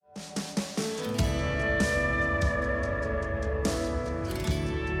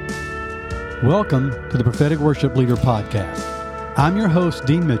Welcome to the Prophetic Worship Leader Podcast. I'm your host,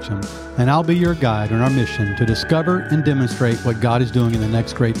 Dean Mitchum, and I'll be your guide on our mission to discover and demonstrate what God is doing in the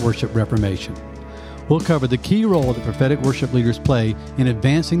next great worship reformation. We'll cover the key role that prophetic worship leaders play in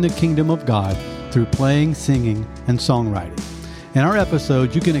advancing the kingdom of God through playing, singing, and songwriting. In our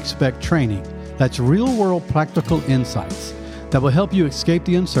episodes, you can expect training that's real-world practical insights that will help you escape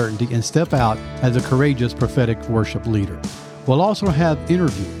the uncertainty and step out as a courageous prophetic worship leader. We'll also have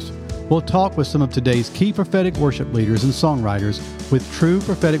interviews. We'll talk with some of today's key prophetic worship leaders and songwriters with true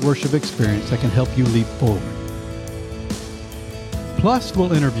prophetic worship experience that can help you leap forward. Plus,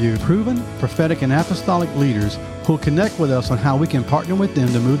 we'll interview proven prophetic and apostolic leaders who'll connect with us on how we can partner with them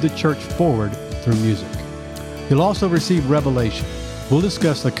to move the church forward through music. You'll also receive revelation. We'll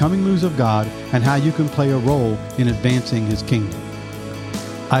discuss the coming moves of God and how you can play a role in advancing His kingdom.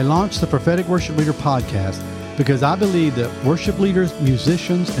 I launched the Prophetic Worship Leader Podcast because I believe that worship leaders,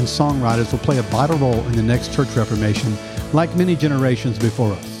 musicians, and songwriters will play a vital role in the next church reformation, like many generations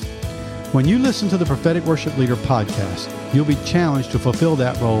before us. When you listen to the Prophetic Worship Leader Podcast, you'll be challenged to fulfill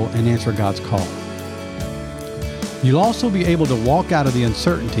that role and answer God's call. You'll also be able to walk out of the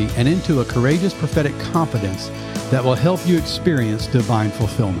uncertainty and into a courageous prophetic confidence that will help you experience divine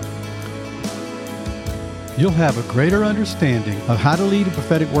fulfillment. You'll have a greater understanding of how to lead a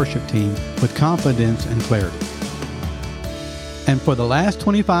prophetic worship team with confidence and clarity. And for the last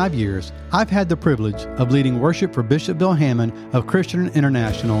 25 years, I've had the privilege of leading worship for Bishop Bill Hammond of Christian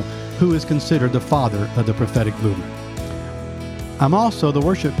International, who is considered the father of the prophetic movement. I'm also the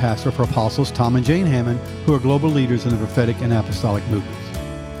worship pastor for Apostles Tom and Jane Hammond, who are global leaders in the prophetic and apostolic movements.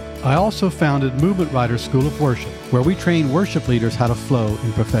 I also founded Movement Writers School of Worship, where we train worship leaders how to flow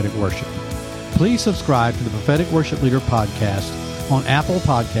in prophetic worship. Please subscribe to the Prophetic Worship Leader Podcast on Apple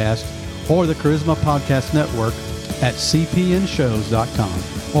Podcasts or the Charisma Podcast Network at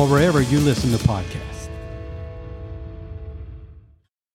cpnshows.com or wherever you listen to podcasts.